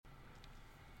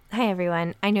Hi,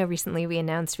 everyone. I know recently we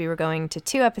announced we were going to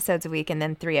 2 episodes a week and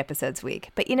then 3 episodes a week.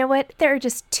 But you know what? There are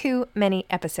just too many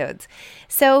episodes.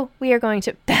 So we are going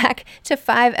back to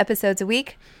 5 episodes a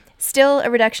week. Still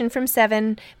a reduction from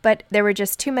 7, but there were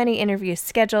just too many interviews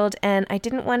scheduled, and I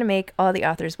didn't want to make all the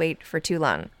authors wait for too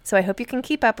long. So I hope you can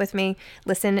keep up with me.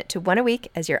 Listen to 1 a week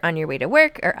as you're on your way to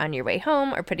work or on your way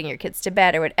home or putting your kids to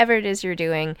bed or whatever it is you're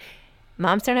doing.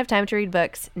 Moms Don't Have Time to Read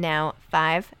Books, now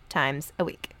 5 times a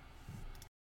week.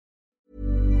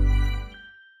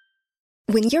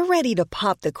 When you're ready to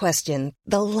pop the question,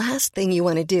 the last thing you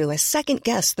want to do is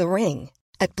second-guess the ring.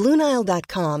 At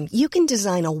BlueNile.com, you can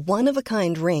design a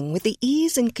one-of-a-kind ring with the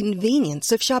ease and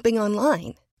convenience of shopping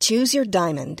online. Choose your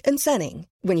diamond and setting.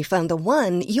 When you find the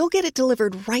one, you'll get it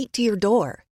delivered right to your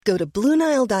door. Go to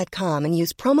BlueNile.com and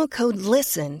use promo code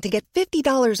LISTEN to get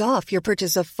 $50 off your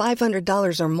purchase of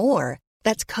 $500 or more.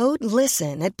 That's code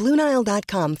LISTEN at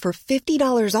BlueNile.com for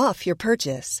 $50 off your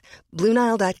purchase.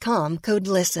 BlueNile.com, code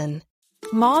LISTEN.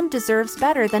 Mom deserves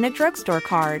better than a drugstore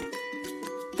card.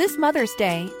 This Mother's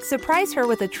Day, surprise her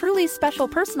with a truly special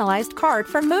personalized card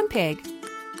from Moonpig.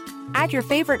 Add your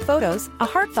favorite photos, a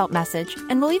heartfelt message,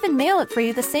 and we'll even mail it for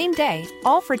you the same day,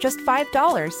 all for just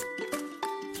 $5.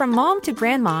 From mom to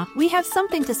grandma, we have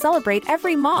something to celebrate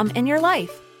every mom in your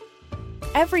life.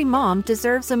 Every mom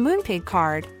deserves a Moonpig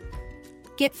card.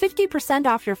 Get 50%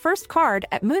 off your first card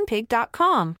at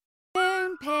Moonpig.com.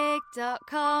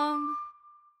 Moonpig.com.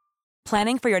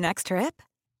 Planning for your next trip?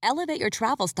 Elevate your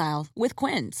travel style with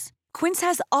Quince. Quince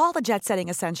has all the jet-setting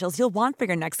essentials you'll want for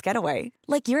your next getaway,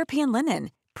 like European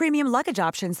linen, premium luggage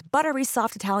options, buttery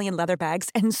soft Italian leather bags,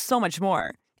 and so much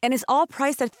more. And is all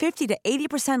priced at 50 to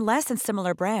 80% less than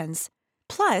similar brands.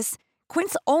 Plus,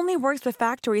 Quince only works with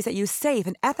factories that use safe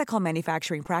and ethical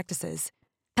manufacturing practices.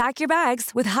 Pack your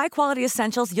bags with high-quality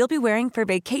essentials you'll be wearing for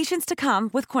vacations to come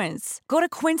with Quince. Go to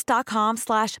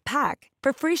quince.com/pack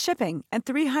for free shipping and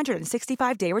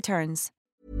 365-day returns.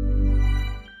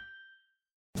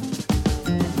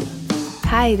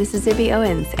 Hi, this is Zibby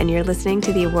Owens, and you're listening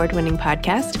to the award-winning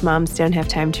podcast, Moms Don't Have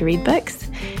Time to Read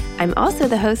Books. I'm also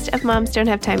the host of Moms Don't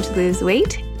Have Time to Lose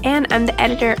Weight, and I'm the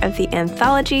editor of the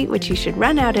anthology, which you should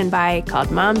run out and buy, called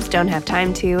Moms Don't Have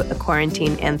Time to, a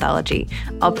quarantine anthology.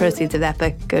 All proceeds of that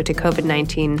book go to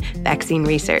COVID-19 vaccine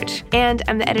research. And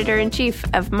I'm the editor-in-chief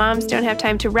of Moms Don't Have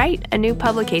Time to Write, a new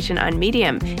publication on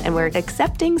Medium, and we're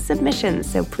accepting submissions,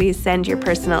 so please send your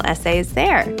personal essays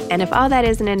there. And if all that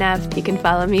isn't enough, you can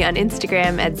follow me on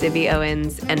Instagram at Zibby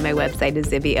Owens, and my website is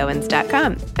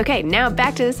zibbyowens.com. Okay, now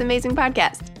back to this amazing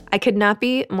podcast. I could not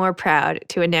be more proud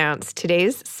to announce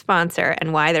today's sponsor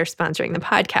and why they're sponsoring the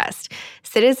podcast.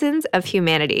 Citizens of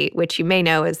Humanity, which you may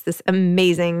know is this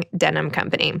amazing denim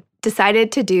company, decided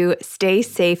to do Stay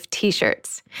Safe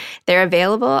t-shirts. They're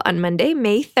available on Monday,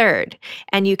 May 3rd,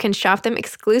 and you can shop them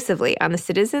exclusively on the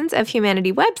Citizens of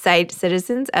Humanity website,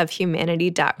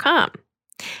 citizensofhumanity.com.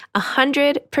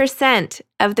 100%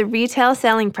 of the retail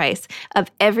selling price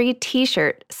of every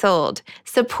t-shirt sold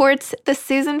supports the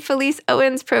Susan Felice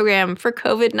Owens program for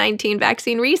COVID-19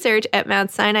 vaccine research at Mount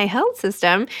Sinai Health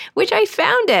System, which I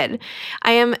founded.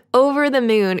 I am over the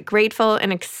moon grateful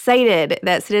and excited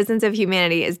that Citizens of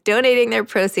Humanity is donating their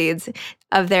proceeds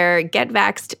of their Get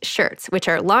Vaxxed shirts, which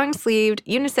are long-sleeved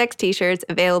unisex t-shirts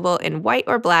available in white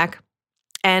or black,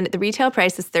 and the retail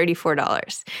price is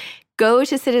 $34. Go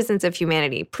to Citizens of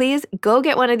Humanity. Please go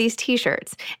get one of these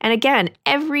t-shirts. And again,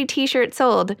 every t-shirt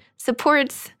sold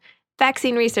supports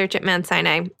vaccine research at Mount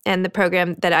Sinai and the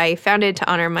program that I founded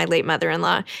to honor my late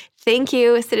mother-in-law. Thank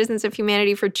you, Citizens of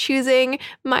Humanity, for choosing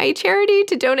my charity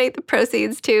to donate the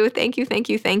proceeds to. Thank you, thank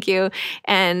you, thank you.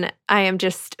 And I am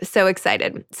just so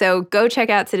excited. So go check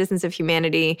out Citizens of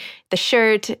Humanity, the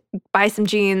shirt, buy some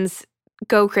jeans,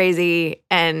 go crazy,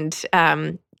 and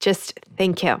just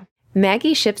thank you.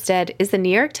 Maggie Shipstead is the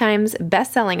New York Times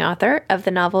bestselling author of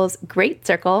the novels Great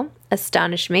Circle,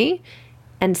 Astonish Me,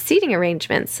 and Seating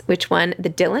Arrangements, which won the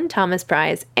Dylan Thomas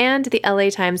Prize and the LA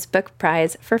Times Book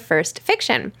Prize for First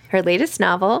Fiction. Her latest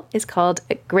novel is called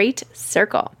Great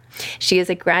Circle. She is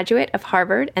a graduate of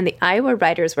Harvard and the Iowa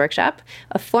Writers Workshop,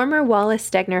 a former Wallace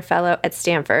Stegner Fellow at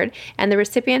Stanford, and the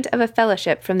recipient of a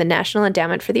fellowship from the National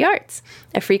Endowment for the Arts.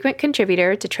 A frequent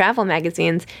contributor to travel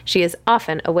magazines, she is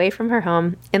often away from her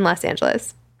home in Los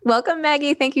Angeles. Welcome,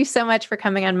 Maggie. Thank you so much for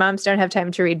coming on Moms Don't Have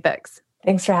Time to Read Books.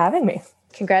 Thanks for having me.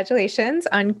 Congratulations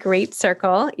on Great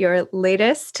Circle, your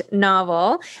latest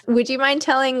novel. Would you mind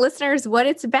telling listeners what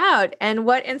it's about and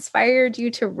what inspired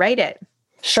you to write it?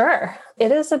 Sure.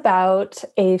 It is about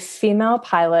a female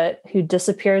pilot who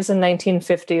disappears in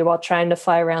 1950 while trying to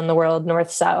fly around the world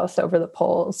north-south over the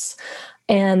poles.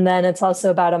 And then it's also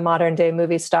about a modern day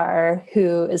movie star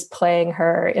who is playing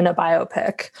her in a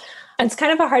biopic. And it's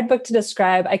kind of a hard book to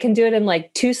describe. I can do it in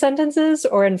like 2 sentences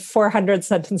or in 400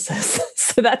 sentences.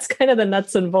 So that's kind of the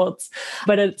nuts and bolts.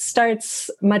 But it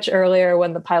starts much earlier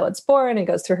when the pilot's born. It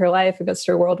goes through her life. It goes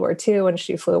through World War II when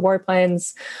she flew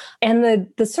warplanes. And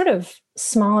the sort of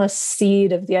smallest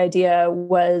seed of the idea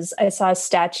was I saw a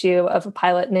statue of a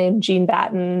pilot named Jean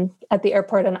Batten at the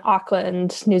airport in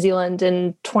Auckland, New Zealand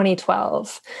in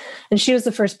 2012. And she was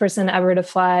the first person ever to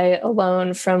fly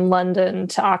alone from London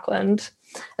to Auckland.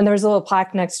 And there was a little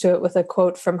plaque next to it with a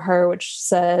quote from her, which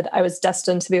said, "I was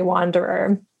destined to be a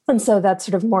wanderer." And so that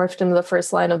sort of morphed into the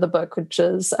first line of the book, which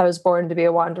is, "I was born to be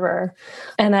a wanderer."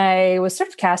 And I was sort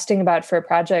of casting about for a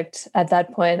project at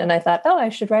that point, and I thought, I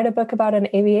should write a book about an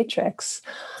aviatrix.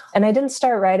 And I didn't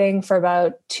start writing for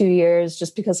about 2 years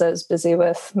just because I was busy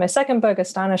with my second book,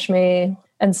 Astonish Me,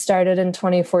 and started in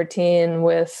 2014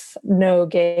 with no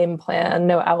game plan,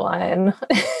 no outline,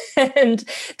 and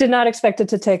did not expect it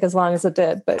to take as long as it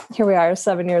did. But here we are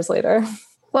 7 years later.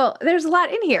 Well, there's a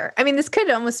lot in here. I mean, this could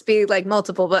almost be like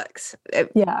multiple books.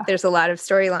 Yeah. There's a lot of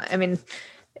storyline. I mean,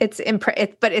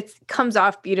 but it comes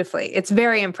off beautifully. It's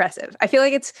very impressive. I feel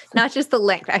like it's not just the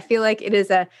length. I feel like it is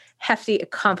a hefty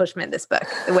accomplishment, this book,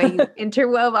 the way you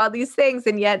interwove all these things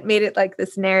and yet made it like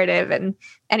this narrative. And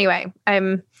anyway,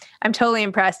 I'm totally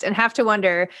impressed and have to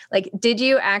wonder, like, did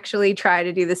you actually try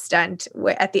to do the stunt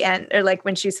at the end, or like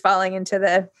when she's falling into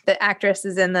the actress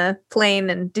is in the plane,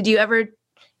 and did you ever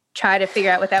try to figure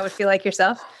out what that would feel like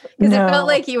yourself? Because It felt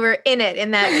like you were in it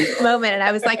in that moment. And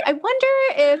I was like, I wonder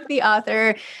if the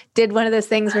author did one of those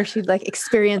things where she'd like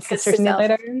experience this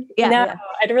herself. Yeah.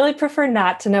 I'd really prefer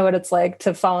not to know what it's like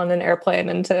to fall on an airplane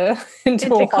into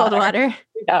cold water.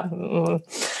 Yeah.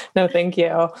 No, thank you.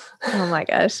 Oh my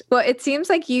gosh. Well, it seems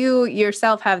like you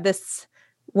yourself have this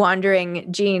wandering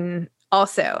gene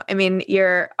also. I mean,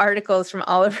 your articles from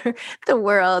all over the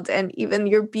world, and even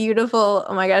your beautiful,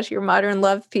 oh my gosh, your modern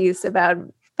love piece about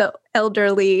the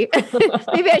elderly,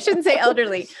 maybe I shouldn't say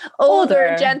elderly,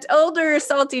 older,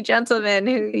 salty gentleman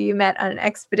who you met on an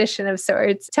expedition of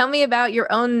sorts. Tell me about your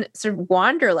own sort of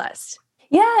wanderlust.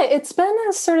 Yeah, it's been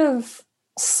a sort of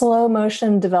slow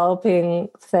motion developing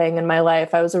thing in my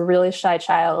life. I was a really shy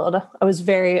child. I was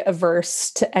very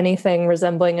averse to anything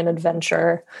resembling an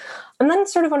adventure. And then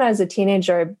sort of when I was a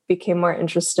teenager, I became more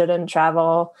interested in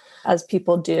travel, as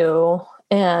people do.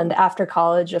 And after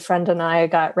college, a friend and I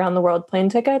got round the world plane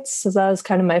tickets. So that was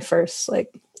kind of my first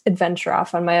adventure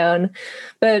off on my own.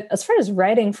 But as far as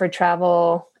writing for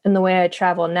travel and the way I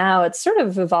travel now, it's sort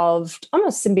of evolved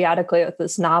almost symbiotically with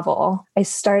this novel. I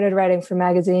started writing for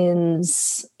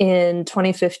magazines in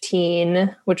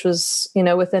 2015, which was,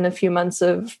 within a few months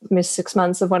of, maybe 6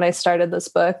 months of when I started this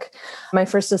book. My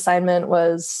first assignment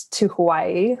was to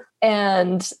Hawaii.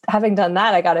 And having done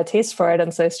that, I got a taste for it.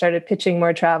 And so I started pitching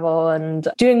more travel and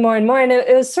doing more and more. And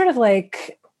it was sort of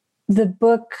like the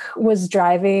book was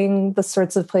driving the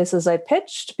sorts of places I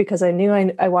pitched, because I knew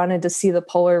I wanted to see the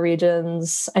polar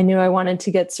regions. I knew I wanted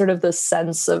to get sort of this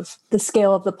sense of the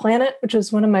scale of the planet, which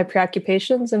was one of my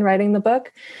preoccupations in writing the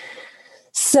book.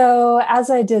 So as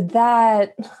I did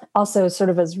that, also sort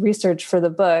of as research for the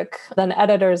book, then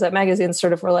editors at magazines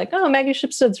sort of were like, oh, Maggie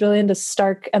Shipstead's really into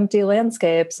stark, empty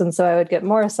landscapes. And so I would get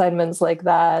more assignments like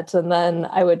that. And then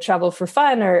I would travel for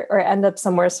fun or end up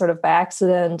somewhere sort of by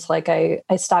accident. Like I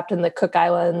stopped in the Cook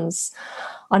Islands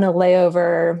on a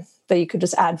layover that you could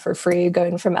just add for free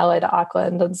going from LA to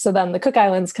Auckland. And so then the Cook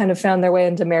Islands kind of found their way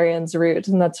into Marianne's route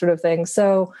and that sort of thing.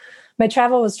 So my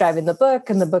travel was driving the book,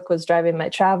 and the book was driving my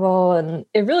travel. And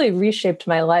it really reshaped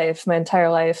my life, my entire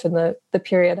life in the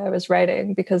period I was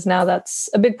writing, because now that's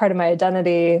a big part of my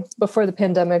identity. Before the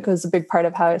pandemic, it was a big part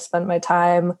of how I spent my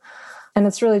time. And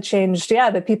it's really changed,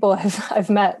 the people I've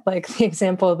met, like the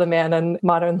example of the man in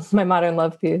my modern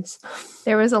love piece.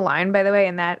 There was a line, by the way,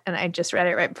 in that, and I just read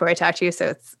it right before I talked to you,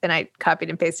 and I copied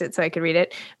and pasted it so I could read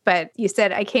it. But you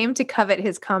said, I came to covet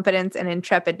his competence and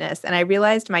intrepidness, and I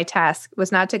realized my task was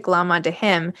not to glom onto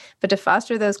him, but to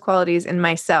foster those qualities in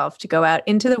myself, to go out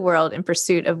into the world in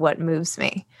pursuit of what moves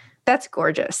me. That's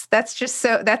gorgeous. That's just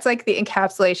that's like the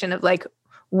encapsulation of like,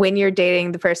 when you're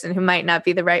dating the person who might not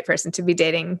be the right person to be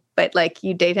dating, but like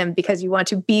you date him because you want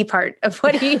to be part of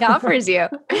what he offers you.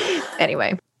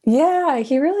 Anyway. Yeah,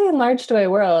 he really enlarged my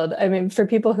world. I mean, for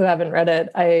people who haven't read it,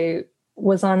 I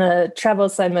was on a travel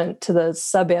assignment to the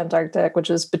sub-Antarctic, which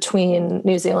is between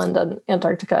New Zealand and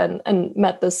Antarctica, and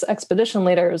met this expedition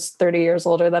leader who's 30 years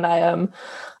older than I am.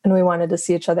 And we wanted to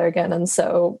see each other again. And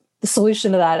so the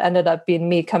solution to that ended up being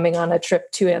me coming on a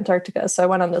trip to Antarctica. So I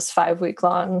went on this 5-week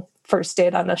long first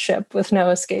date on a ship with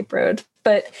no escape route.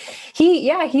 But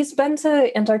he's been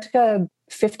to Antarctica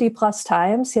 50 plus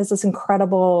times. He has this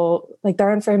incredible, like there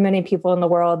aren't very many people in the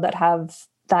world that have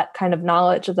that kind of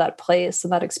knowledge of that place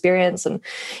and that experience. And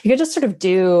you could just sort of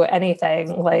do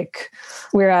anything. Like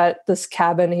we were at this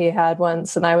cabin he had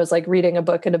once, and I was like reading a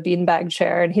book in a beanbag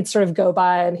chair, and he'd sort of go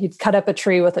by and he'd cut up a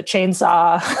tree with a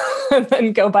chainsaw and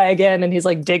then go by again. And he's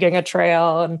like digging a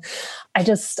trail. And I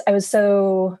was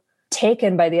so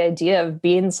taken by the idea of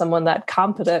being someone that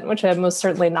competent, which I'm most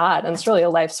certainly not. And it's really a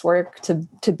life's work to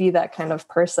be that kind of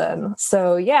person.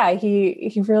 So yeah,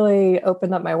 he really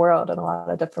opened up my world in a lot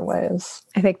of different ways.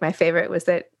 I think my favorite was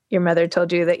that your mother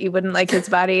told you that you wouldn't like his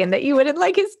body and that you wouldn't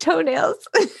like his toenails.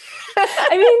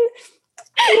 I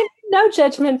mean, no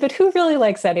judgment, but who really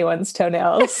likes anyone's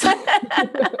toenails?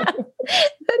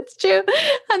 That's true.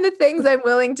 On the things I'm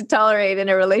willing to tolerate in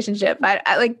a relationship,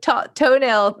 I like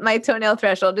toenail. My toenail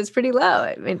threshold is pretty low.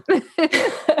 I mean,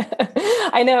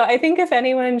 I know. I think if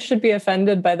anyone should be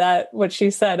offended by that, what she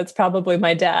said, it's probably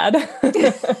my dad.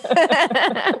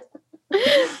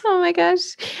 Oh my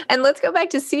gosh. And let's go back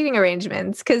to seating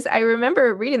arrangements, because I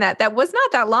remember reading that. That was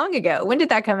not that long ago. When did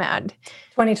that come out?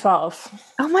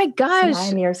 2012. Oh my gosh.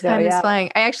 9 years ago. Time is Yeah. flying.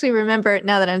 I actually remember,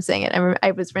 now that I'm saying it,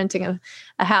 I was renting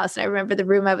a house, and I remember the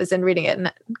room I was in reading it,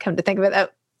 and come to think of it,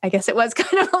 I guess it was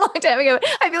kind of a long time ago.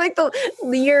 I feel like the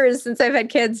years since I've had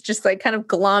kids just like kind of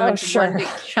glom into one big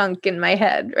chunk in my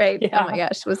head, right? Yeah. Oh my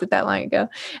gosh, was it that long ago?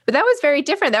 But that was very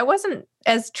different. That wasn't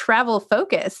as travel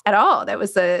focused at all. That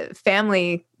was a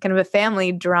family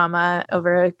drama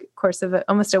over a course of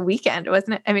almost a weekend,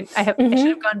 wasn't it? I mean, I should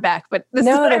have gone back, but this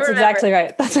is what that's exactly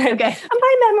right. That's right. Okay. And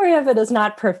my memory of it is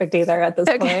not perfect either at this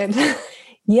point.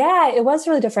 Yeah, it was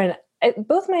really different.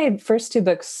 Both my first two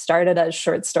books started as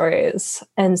short stories,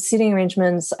 and Seating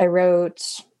Arrangements, I wrote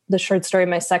the short story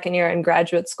my second year in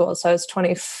graduate school. So I was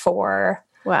 24.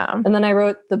 Wow. And then I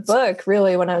wrote the book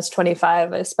really when I was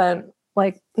 25. I spent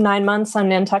like 9 months on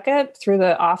Nantucket through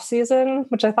the off season,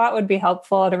 which I thought would be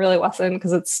helpful. And it really wasn't,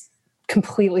 because it's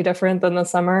completely different than the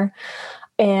summer.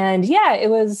 And yeah, it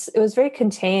was very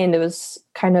contained. It was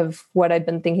kind of what I'd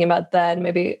been thinking about then.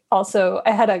 Maybe also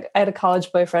I had a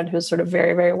college boyfriend who was sort of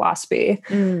very, very waspy.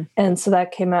 And so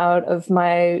that came out of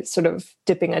my sort of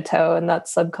dipping a toe in that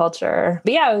subculture.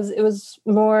 But yeah, it was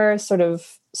more sort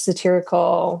of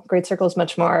satirical. Great Circle is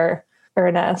much more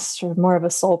earnest, or more of a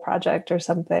soul project or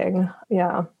something.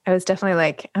 Yeah. I was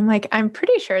definitely I'm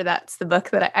pretty sure that's the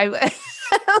book that I like,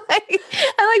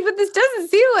 but this doesn't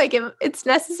seem like it's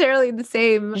necessarily the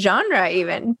same genre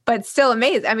even, but still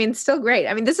amazing. I mean, still great.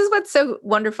 I mean, this is what's so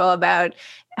wonderful about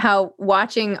how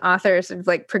watching authors sort of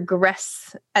like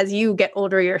progress as you get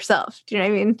older yourself. Do you know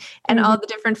what I mean? And all the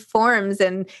different forms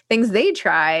and things they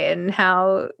try, and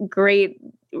how great,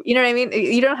 you know what I mean?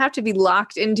 You don't have to be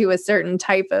locked into a certain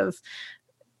type of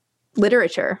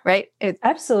literature, right?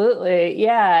 Absolutely.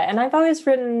 Yeah. And I've always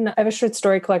I have a short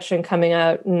story collection coming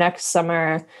out next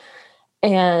summer.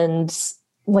 And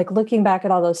like looking back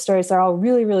at all those stories, they're all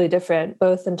really, really different,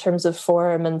 both in terms of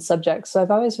form and subject. So I've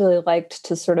always really liked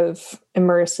to sort of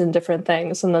immerse in different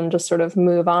things and then just sort of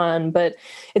move on. But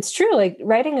it's true, like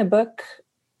writing a book,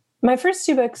 my first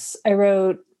two books, I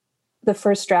wrote the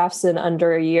first drafts in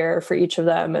under a year for each of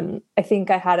them. And I think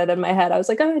I had it in my head. I was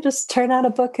like, oh, just turn out a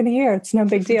book in a year. It's no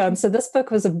big deal. And so this book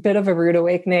was a bit of a rude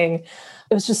awakening.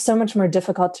 It was just so much more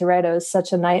difficult to write. It was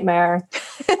such a nightmare.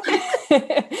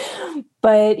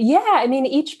 But yeah, I mean,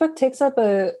 each book takes up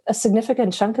a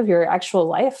significant chunk of your actual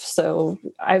life. So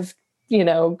I've,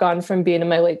 gone from being in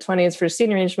my late 20s for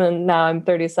Seating Arrangement. Now I'm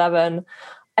 37.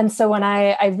 And so when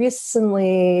I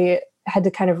recently had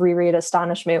to kind of reread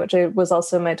Astonish Me, which was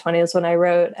also in my 20s when I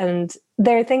wrote. And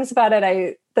there are things about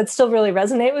it that still really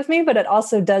resonate with me, but it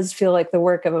also does feel like the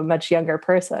work of a much younger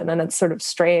person. And it's sort of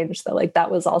strange that like that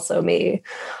was also me.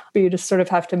 But you just sort of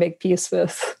have to make peace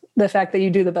with the fact that you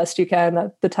do the best you can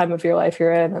at the time of your life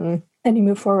you're in, and you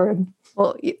move forward.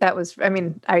 Well, that was, I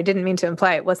mean, I didn't mean to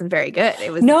imply it wasn't very good.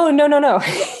 It was No.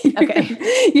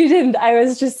 Okay. You didn't. I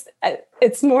was just,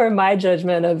 it's more my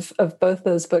judgment of both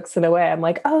those books in a way. I'm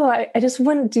like, oh, I just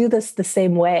wouldn't do this the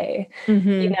same way.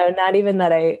 Not even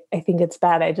that I think it's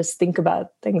bad. I just think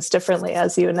about things differently,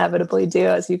 as you inevitably do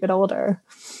as you get older.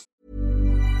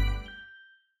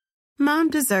 Mom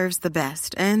deserves the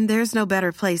best, and there's no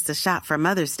better place to shop for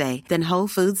Mother's Day than Whole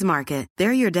Foods Market.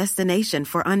 They're your destination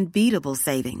for unbeatable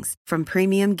savings, from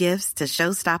premium gifts to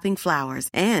show-stopping flowers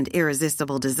and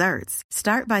irresistible desserts.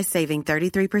 Start by saving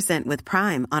 33% with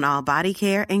Prime on all body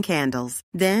care and candles.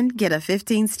 Then get a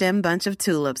 15-stem bunch of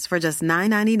tulips for just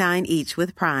 $9.99 each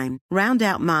with Prime. Round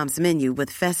out Mom's menu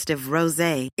with festive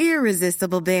rosé,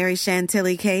 irresistible berry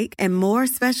chantilly cake, and more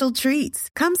special treats.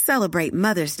 Come celebrate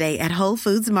Mother's Day at Whole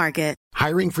Foods Market.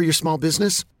 Hiring for your small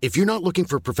business? If you're not looking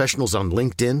for professionals on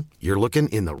LinkedIn, you're looking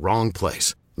in the wrong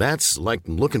place. That's like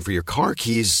looking for your car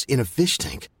keys in a fish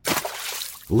tank.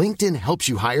 LinkedIn helps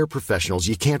you hire professionals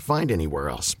you can't find anywhere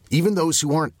else, even those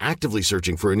who aren't actively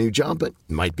searching for a new job but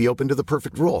might be open to the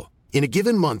perfect role. In a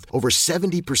given month, over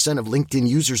 70% of LinkedIn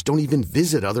users don't even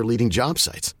visit other leading job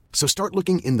sites. So start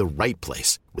looking in the right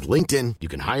place. With LinkedIn, you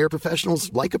can hire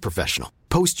professionals like a professional.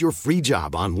 Post your free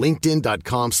job on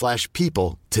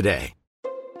linkedin.com/people today.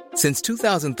 Since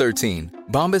 2013,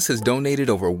 Bombas has donated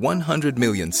over 100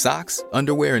 million socks,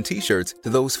 underwear, and T-shirts to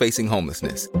those facing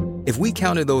homelessness. If we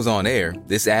counted those on air,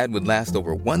 this ad would last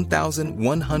over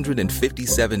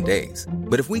 1,157 days.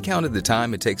 But if we counted the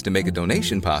time it takes to make a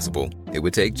donation possible, it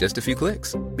would take just a few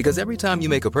clicks. Because every time you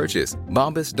make a purchase,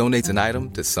 Bombas donates an item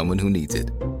to someone who needs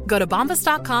it. Go to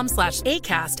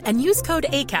bombas.com/ACAST and use code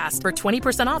ACAST for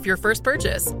 20% off your first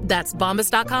purchase. That's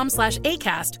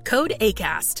bombas.com/ACAST, code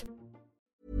ACAST.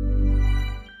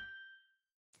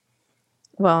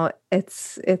 Well,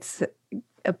 it's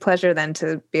a pleasure then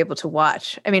to be able to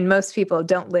watch. I mean, most people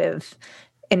don't live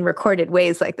in recorded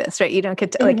ways like this, right? You don't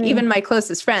get to, like, even my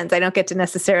closest friends, I don't get to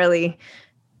necessarily,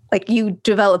 like, you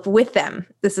develop with them.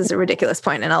 This is a ridiculous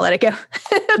point, and I'll let it go.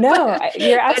 No,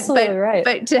 you're absolutely right.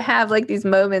 But to have like these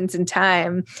moments in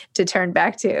time to turn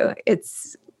back to,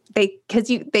 they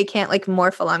can't like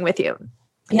morph along with you.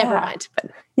 Yeah. Never mind. But.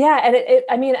 Yeah. And it,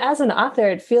 I mean, as an author,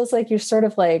 it feels like you're sort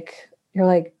of like, you're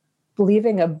like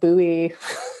leaving a buoy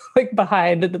like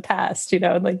behind in the past, you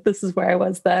know, like this is where I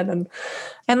was then.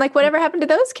 And like whatever happened to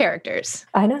those characters?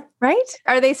 I know. Right?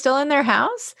 Are they still in their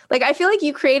house? Like, I feel like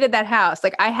you created that house.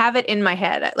 Like, I have it in my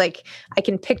head. Like, I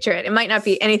can picture it. It might not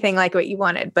be anything like what you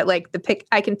wanted, but like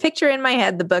I can picture in my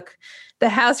head the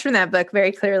house from that book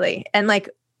very clearly. And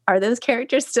like, are those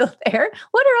characters still there?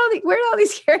 Where do all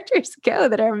these characters go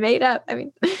that are made up? I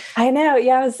mean, I know.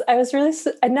 Yeah. I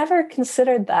never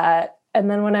considered that. And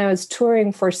then when I was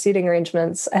touring for seating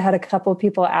arrangements, I had a couple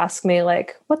people ask me,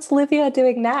 like, what's Livia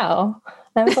doing now?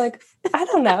 And I was like, I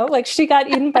don't know. Like, she got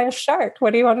eaten by a shark.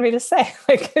 What do you want me to say?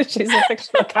 Like, she's a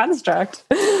fictional construct.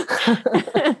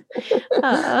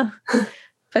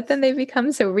 But then they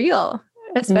become so real,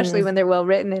 especially when they're well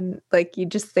written and like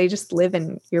they just live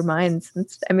in your minds.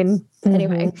 I mean,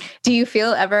 anyway, do you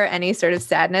feel ever any sort of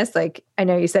sadness? Like, I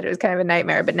know you said it was kind of a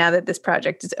nightmare, but now that this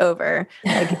project is over,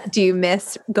 like, do you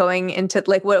miss going into,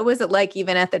 like, what was it like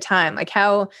even at the time? Like,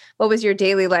 what was your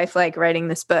daily life like writing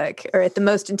this book, or at the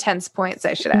most intense points,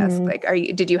 I should ask? Like,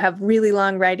 did you have really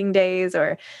long writing days,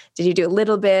 or did you do a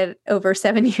little bit over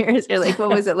 7 years, or like, what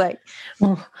was it like?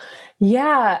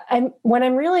 Yeah. When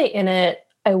I'm really in it,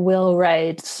 I will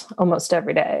write almost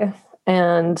every day.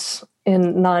 And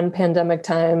in non-pandemic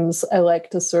times, I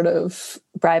like to sort of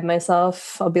bribe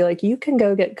myself. I'll be like, you can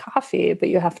go get coffee, but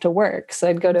you have to work. So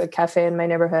I'd go to a cafe in my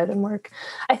neighborhood and work.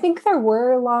 I think there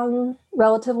were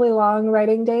relatively long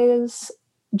writing days.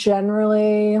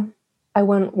 Generally, I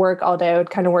wouldn't work all day. I would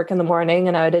kind of work in the morning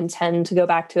and I would intend to go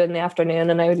back to it in the afternoon,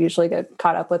 and I would usually get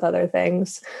caught up with other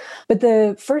things. But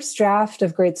the first draft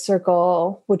of Great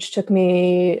Circle, which took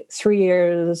me 3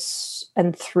 years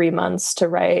and 3 months to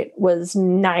write, was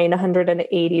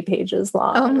 980 pages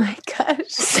long. Oh my gosh.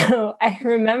 So I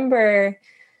remember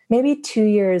maybe 2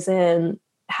 years in,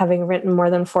 having written more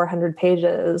than 400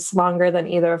 pages, longer than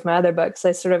either of my other books,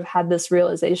 I sort of had this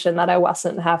realization that I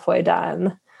wasn't halfway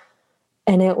done.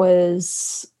 And it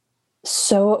was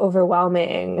so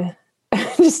overwhelming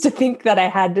just to think that I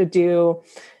had to do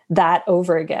that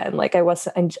over again. Like,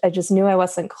 I just knew I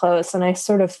wasn't close. And I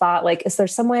sort of thought, like, is there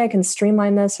some way I can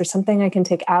streamline this or something I can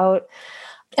take out?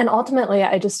 And ultimately,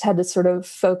 I just had to sort of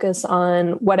focus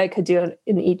on what I could do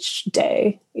in each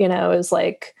day. You know, it was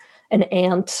like an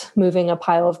ant moving a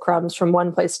pile of crumbs from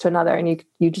one place to another. And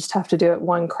you just have to do it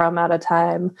one crumb at a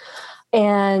time.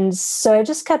 And so I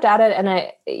just kept at it. And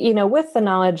I, with the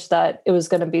knowledge that it was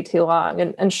going to be too long.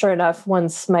 And sure enough,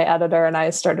 once my editor and I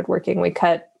started working, we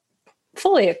cut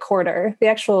fully a quarter. The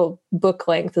actual book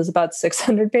length is about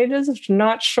 600 pages, which is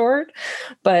not short,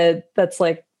 but that's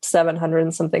like 700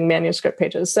 and something manuscript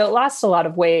pages. So it lost a lot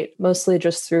of weight, mostly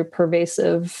just through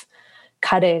pervasive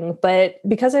cutting. But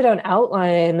because I don't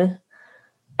outline,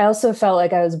 I also felt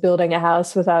like I was building a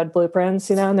house without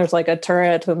blueprints, and there's like a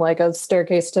turret and like a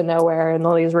staircase to nowhere and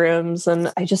all these rooms.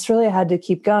 And I just really had to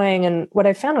keep going. And what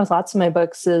I found with lots of my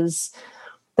books is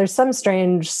there's some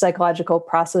strange psychological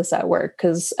process at work,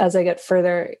 because as I get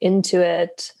further into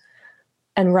it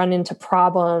and run into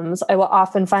problems, I will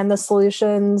often find the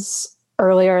solutions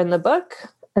earlier in the book.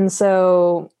 And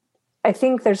so I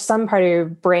think there's some part of your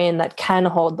brain that can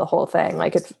hold the whole thing.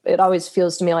 Like it always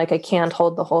feels to me like I can't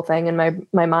hold the whole thing in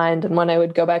my mind. And when I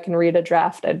would go back and read a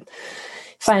draft, I'd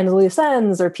find loose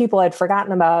ends or people I'd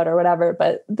forgotten about or whatever.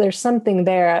 But there's something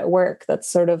there at work that's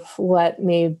sort of let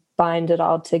me bind it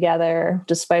all together,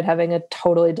 despite having a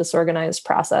totally disorganized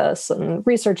process and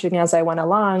researching as I went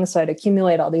along. So I'd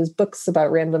accumulate all these books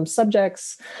about random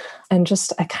subjects, and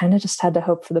I kind of just had to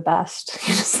hope for the best.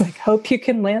 You just like hope you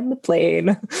can land the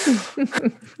plane.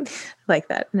 Like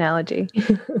that analogy.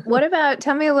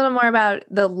 Tell me a little more about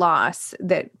the loss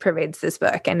that pervades this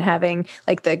book, and having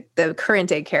like the current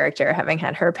day character having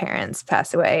had her parents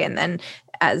pass away, and then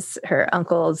as her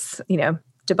uncle's,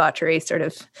 debauchery sort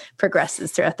of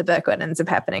progresses throughout the book, what ends up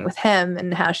happening with him,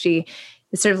 and how she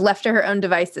is sort of left to her own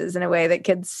devices in a way that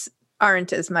kids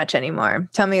aren't as much anymore.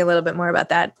 Tell me a little bit more about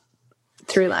that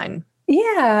through line.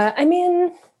 Yeah. I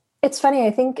mean, it's funny.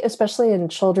 I think especially in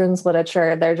children's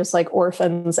literature, they're just like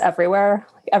orphans everywhere.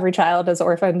 Like every child is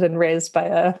orphaned and raised by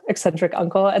a eccentric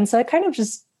uncle. And so I kind of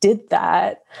just did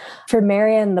that. For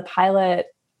Marion, the pilot,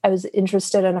 I was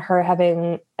interested in her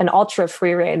having an ultra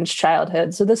free range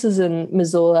childhood. So this is in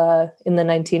Missoula in the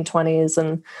 1920s,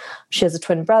 and she has a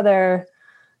twin brother.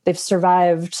 They've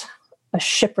survived a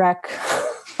shipwreck.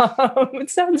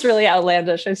 It sounds really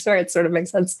outlandish. I swear it sort of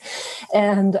makes sense.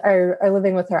 And are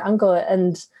living with her uncle.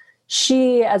 And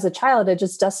she, as a child, it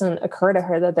just doesn't occur to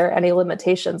her that there are any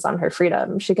limitations on her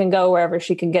freedom. She can go wherever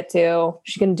she can get to.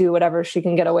 She can do whatever she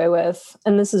can get away with.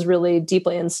 And this is really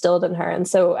deeply instilled in her. And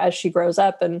so as she grows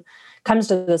up and comes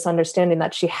to this understanding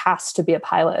that she has to be a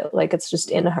pilot, like it's just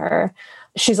in her,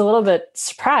 she's a little bit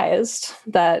surprised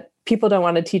that people don't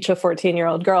want to teach a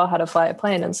 14-year-old girl how to fly a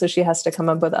plane. And so she has to come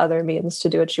up with other means to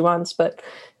do what she wants. But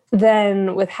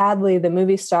then with Hadley, the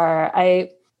movie star,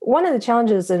 one of the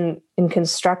challenges in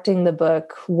constructing the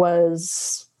book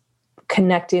was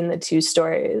connecting the two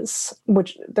stories,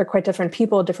 which they're quite different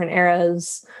people, different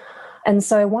eras. And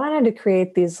so I wanted to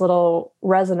create these little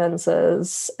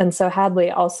resonances. And so Hadley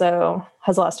also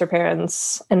has lost her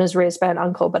parents and is raised by an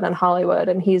uncle, but in Hollywood,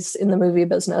 and he's in the movie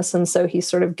business. And so he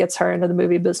sort of gets her into the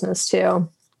movie business too.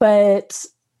 But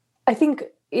I think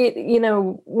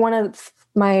one of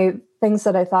my things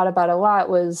that I thought about a lot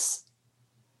was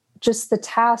just the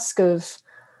task of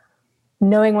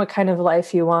knowing what kind of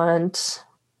life you want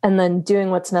and then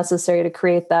doing what's necessary to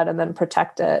create that and then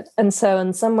protect it. And so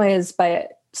in some ways, by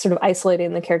sort of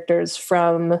isolating the characters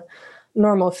from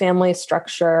normal family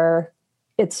structure,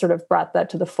 it sort of brought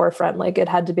that to the forefront. Like it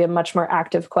had to be a much more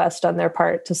active quest on their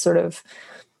part to sort of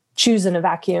choose in a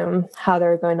vacuum how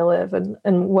they're going to live and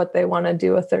what they want to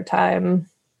do with their time.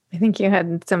 I think you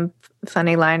had some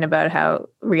funny line about how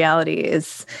reality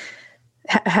is,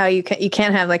 how you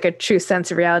can't have like a true sense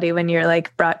of reality when you're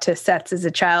like brought to sets as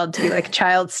a child to be like a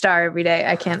child star every day.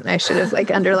 I should have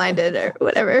like underlined it or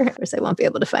whatever. Of course, I won't be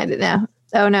able to find it now.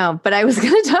 Oh no, but I was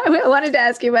going to I wanted to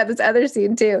ask you about this other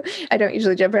scene too. I don't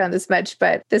usually jump around this much,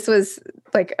 but this was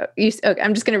like,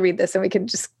 I'm just going to read this and we can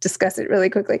just discuss it really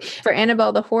quickly. For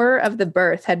Annabelle, the horror of the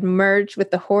birth had merged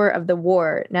with the horror of the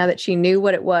war. Now that she knew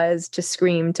what it was to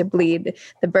scream, to bleed,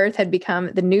 the birth had become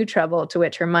the new trouble to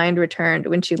which her mind returned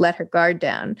when she let her guard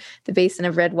down. The basin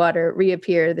of red water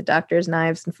reappeared, the doctor's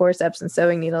knives and forceps and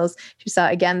sewing needles. She saw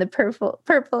again the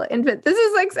purple infant. This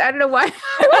is like, I don't know why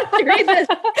I wanted to read this.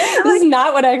 This is not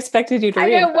what I expected you to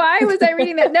read. I know. Why was I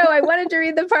reading that? No, I wanted to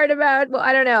read the part about, well,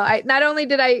 I don't know. Not only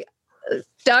did I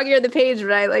dog-ear the page,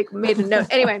 but I like made a note.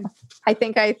 Anyway, I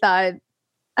think I thought,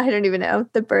 I don't even know,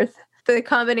 the birth, the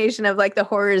combination of like the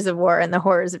horrors of war and the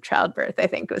horrors of childbirth, I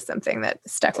think was something that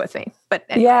stuck with me. But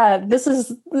anyway. Yeah, this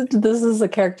is a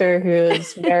character who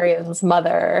is Marion's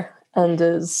mother and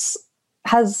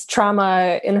has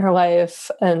trauma in her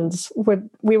life and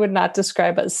we would not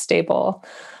describe as stable.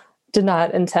 Did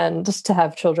not intend to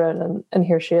have children, and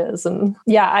here she is. And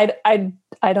yeah,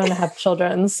 I don't have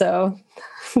children, so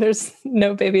there's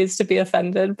no babies to be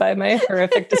offended by my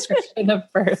horrific description of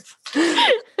birth.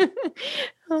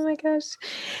 Oh my gosh.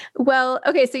 Well,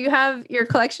 okay, so you have your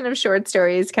collection of short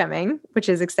stories coming, which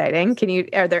is exciting.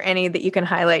 Are there any that you can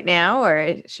highlight now,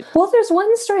 or? Well, there's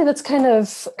one story that's kind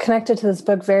of connected to this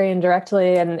book very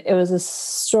indirectly, and it was a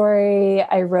story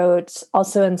I wrote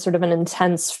also in sort of an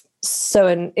intense So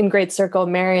in Great Circle,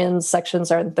 Marion's sections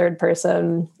are in third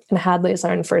person and Hadley's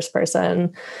are in first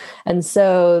person. And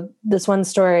so this one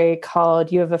story called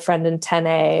You Have a Friend in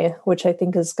 10A, which I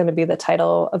think is going to be the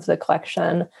title of the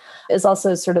collection, is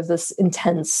also sort of this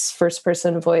intense first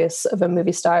person voice of a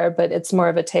movie star, but it's more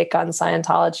of a take on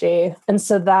Scientology. And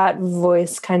so that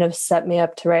voice kind of set me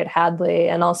up to write Hadley.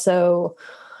 And also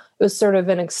it was sort of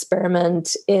an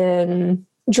experiment in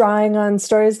drawing on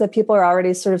stories that people are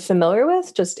already sort of familiar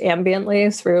with, just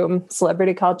ambiently through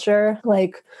celebrity culture.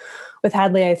 Like with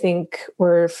Hadley, I think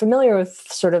we're familiar with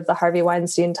sort of the Harvey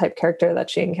Weinstein type character that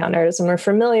she encounters. And we're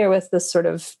familiar with this sort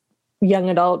of young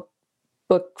adult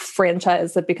book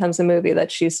franchise that becomes a movie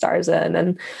that she stars in.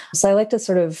 And so I like to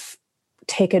sort of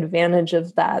take advantage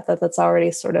of that's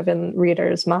already sort of in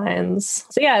readers' minds.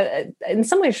 So yeah, in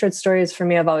some ways, short stories for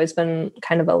me have always been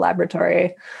kind of a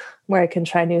laboratory where I can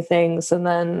try new things and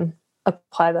then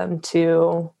apply them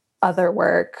to other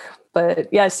work. But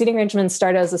yeah, Seating Arrangements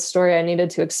started as a story I needed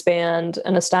to expand,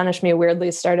 and Astonish Me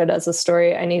weirdly started as a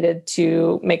story I needed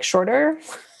to make shorter.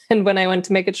 And when I went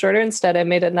to make it shorter, instead I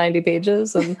made it 90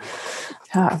 pages and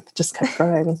just kept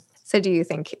growing. So do you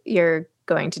think you're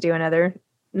going to do another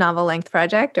novel length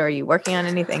project, or are you working on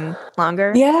anything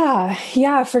longer?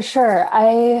 Yeah, for sure.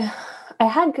 I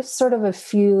had sort of a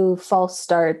few false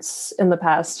starts in the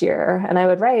past year, and I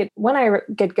would write, when I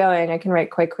get going, I can write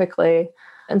quite quickly.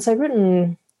 And so I've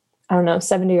written,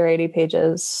 70 or 80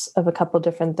 pages of a couple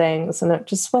different things, and it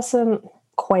just wasn't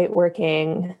quite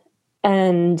working.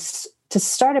 And to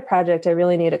start a project, I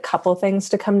really need a couple things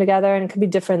to come together, and it could be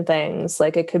different things.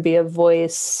 Like it could be a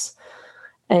voice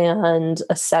and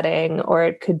a setting, or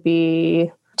it could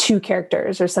be two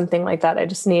characters or something like that.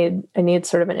 I need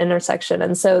sort of an intersection.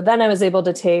 And so then I was able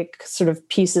to take sort of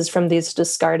pieces from these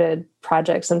discarded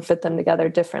projects and fit them together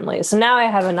differently. So now I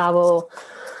have a novel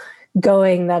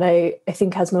going that I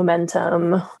think has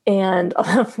momentum. And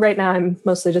right now I'm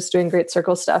mostly just doing Great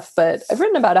Circle stuff, but I've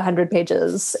written about 100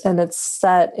 pages, and it's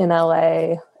set in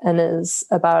LA and is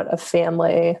about a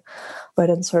family, but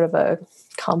in sort of a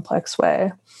complex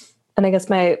way. And I guess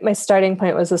my starting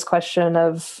point was this question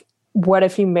of, what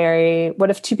if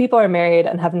two people are married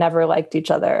and have never liked each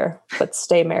other, but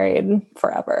stay married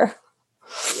forever?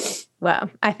 Wow.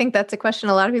 I think that's a question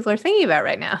a lot of people are thinking about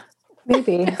right now.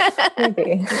 Maybe.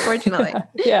 Unfortunately.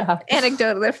 Yeah.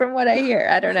 Anecdotally from what I hear.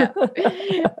 I don't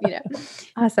know.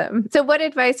 Awesome. So what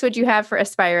advice would you have for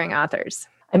aspiring authors?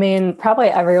 I mean, probably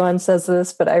everyone says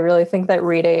this, but I really think that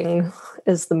reading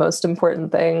is the most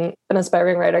important thing an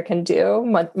aspiring writer can do,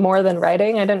 much more than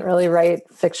writing. I didn't really write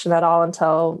fiction at all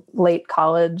until late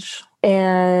college.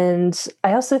 And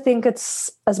I also think it's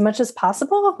as much as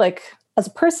possible, like as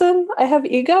a person, I have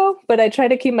ego, but I try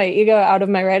to keep my ego out of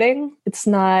my writing.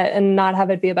 Not have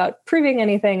it be about proving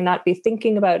anything, not be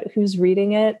thinking about who's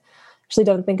reading it. Actually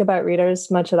don't think about readers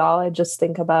much at all. I just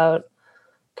think about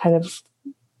kind of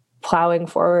plowing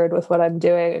forward with what I'm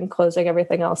doing and closing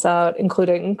everything else out,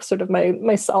 including sort of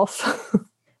myself.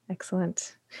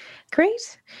 Excellent.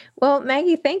 Great. Well,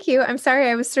 Maggie, thank you. I'm sorry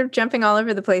I was sort of jumping all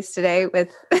over the place today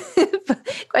with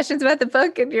questions about the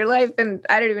book and your life, and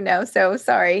I don't even know. So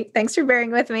sorry. Thanks for bearing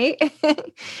with me.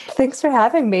 Thanks for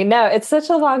having me. No, it's such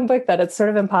a long book that it's sort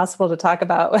of impossible to talk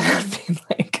about without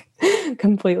being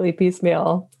completely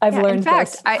piecemeal. I've learned in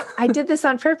fact, this. I did this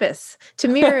on purpose to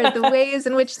mirror the ways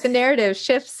in which the narrative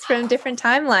shifts from different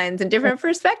timelines and different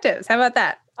perspectives. How about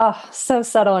that? Oh, so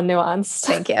subtle and nuanced.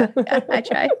 Thank you. Yeah, I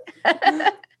try.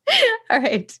 All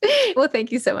right. Well,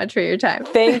 thank you so much for your time.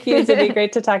 Thank you. It's been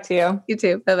great to talk to you. You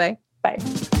too. Bye-bye. Bye.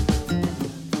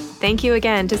 Thank you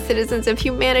again to Citizens of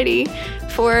Humanity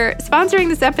for sponsoring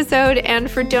this episode and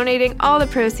for donating all the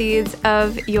proceeds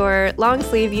of your long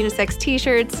sleeve unisex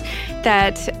t-shirts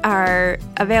that are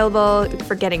available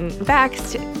for getting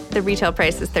vaxxed. The retail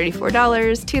price is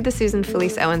 $34 to the Susan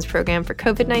Felice Owens Program for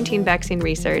COVID-19 Vaccine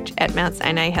Research at Mount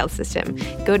Sinai Health System.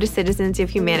 Go to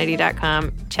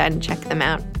citizensofhumanity.com and check them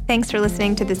out. Thanks for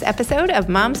listening to this episode of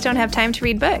Moms Don't Have Time to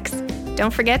Read Books.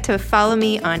 Don't forget to follow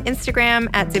me on Instagram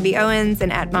at Zibby Owens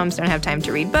and at Moms Don't Have Time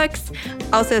to Read Books.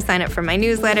 Also sign up for my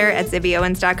newsletter at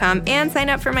zibbyowens.com and sign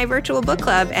up for my virtual book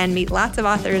club and meet lots of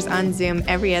authors on Zoom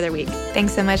every other week.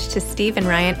 Thanks so much to Steve and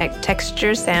Ryan at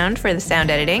Texture Sound for the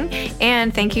sound editing.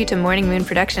 And thank you to Morning Moon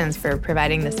Productions for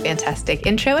providing this fantastic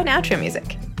intro and outro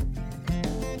music.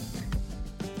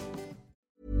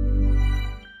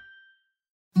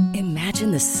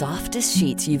 Imagine the softest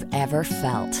sheets you've ever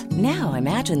felt. Now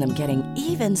imagine them getting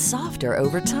even softer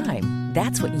over time.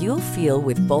 That's what you'll feel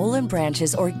with Bowl and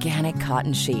Branch's organic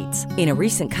cotton sheets. In a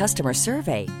recent customer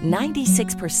survey,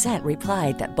 96%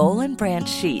 replied that Bowl and Branch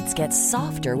sheets get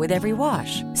softer with every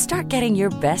wash. Start getting your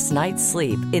best night's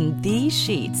sleep in these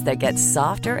sheets that get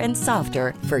softer and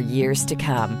softer for years to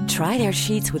come. Try their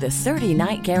sheets with a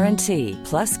 30-night guarantee.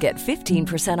 Plus, get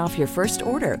 15% off your first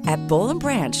order at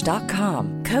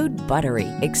bowlandbranch.com. Code BUTTERY.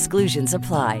 Exclusions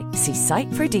apply. See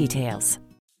site for details.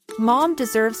 Mom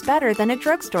deserves better than a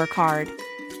drugstore card.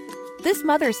 This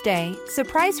Mother's Day,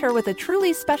 surprise her with a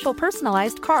truly special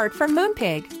personalized card from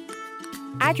Moonpig.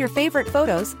 Add your favorite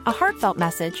photos, a heartfelt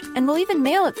message, and we'll even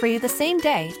mail it for you the same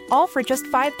day, all for just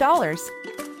 $5.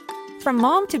 From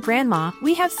mom to grandma,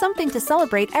 we have something to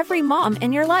celebrate every mom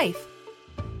in your life.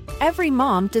 Every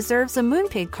mom deserves a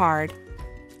Moonpig card.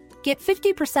 Get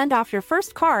 50% off your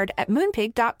first card at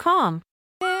moonpig.com.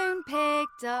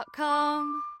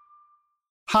 Moonpig.com.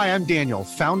 Hi, I'm Daniel,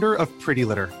 founder of Pretty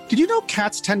Litter. Did you know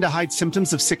cats tend to hide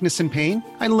symptoms of sickness and pain?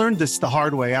 I learned this the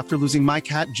hard way after losing my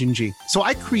cat, Gingy. So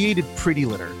I created Pretty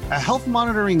Litter, a health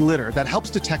monitoring litter that helps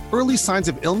detect early signs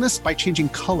of illness by changing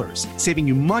colors, saving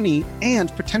you money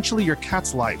and potentially your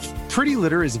cat's life. Pretty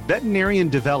Litter is veterinarian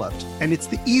developed, and it's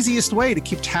the easiest way to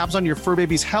keep tabs on your fur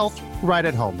baby's health right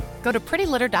at home. Go to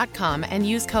prettylitter.com and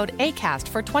use code ACAST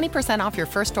for 20% off your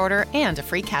first order and a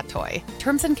free cat toy.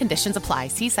 Terms and conditions apply.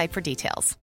 See site for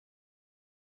details.